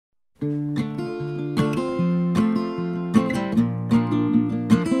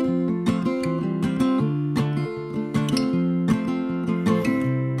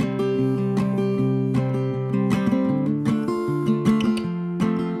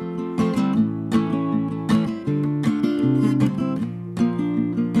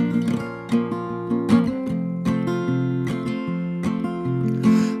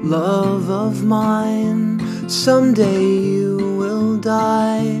mine. Someday you will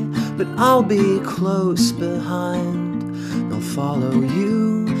die, but I'll be close behind. They'll follow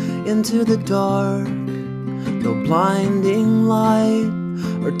you into the dark, no blinding light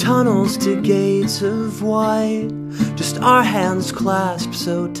or tunnels to gates of white, just our hands clasped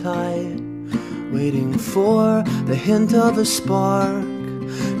so tight, waiting for the hint of a spark.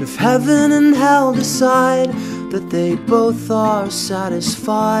 And if heaven and hell decide that they both are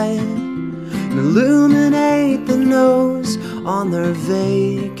satisfied, and illuminate the nose on their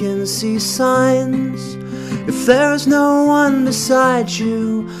vacancy signs, if there's no one beside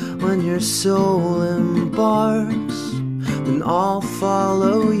you when your soul embarks, then I'll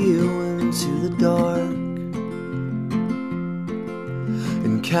follow you into the dark.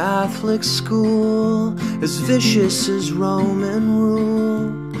 In Catholic school, as vicious as Roman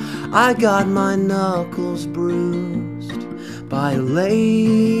rule, I got my knuckles bruised by a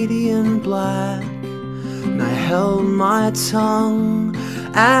lady in black, and I held my tongue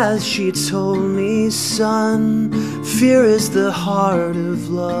as she told me, son, fear is the heart of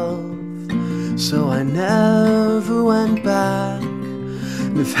love. So I never went back.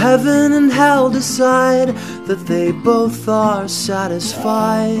 And if heaven and hell decide that they both are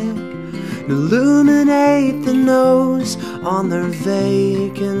satisfied, and illuminate the nose on their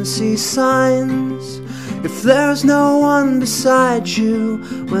vacancy signs, if there's no one beside you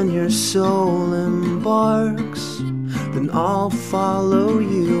when your soul embarks, then I'll follow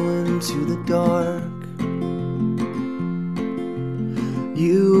you into the dark.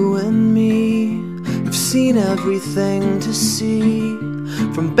 You and me have seen everything to see,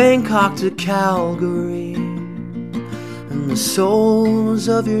 from Bangkok to Calgary, and the soles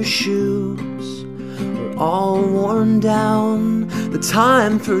of your shoes are all worn down. The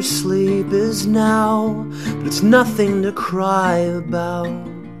time for sleep is now, but it's nothing to cry about,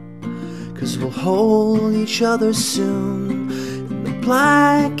 'cause we'll hold each other soon in the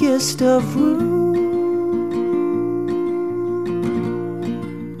blackest of rooms.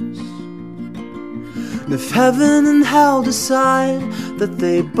 And if heaven and hell decide that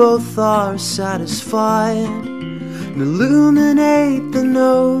they both are satisfied, and illuminate the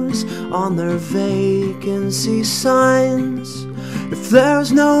nose on their vacancy signs, if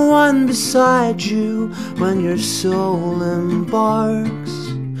there's no one beside you when your soul embarks,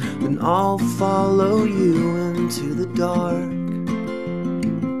 then I'll follow you into the dark.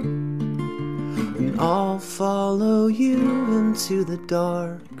 And I'll follow you into the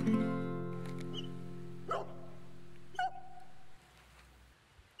dark.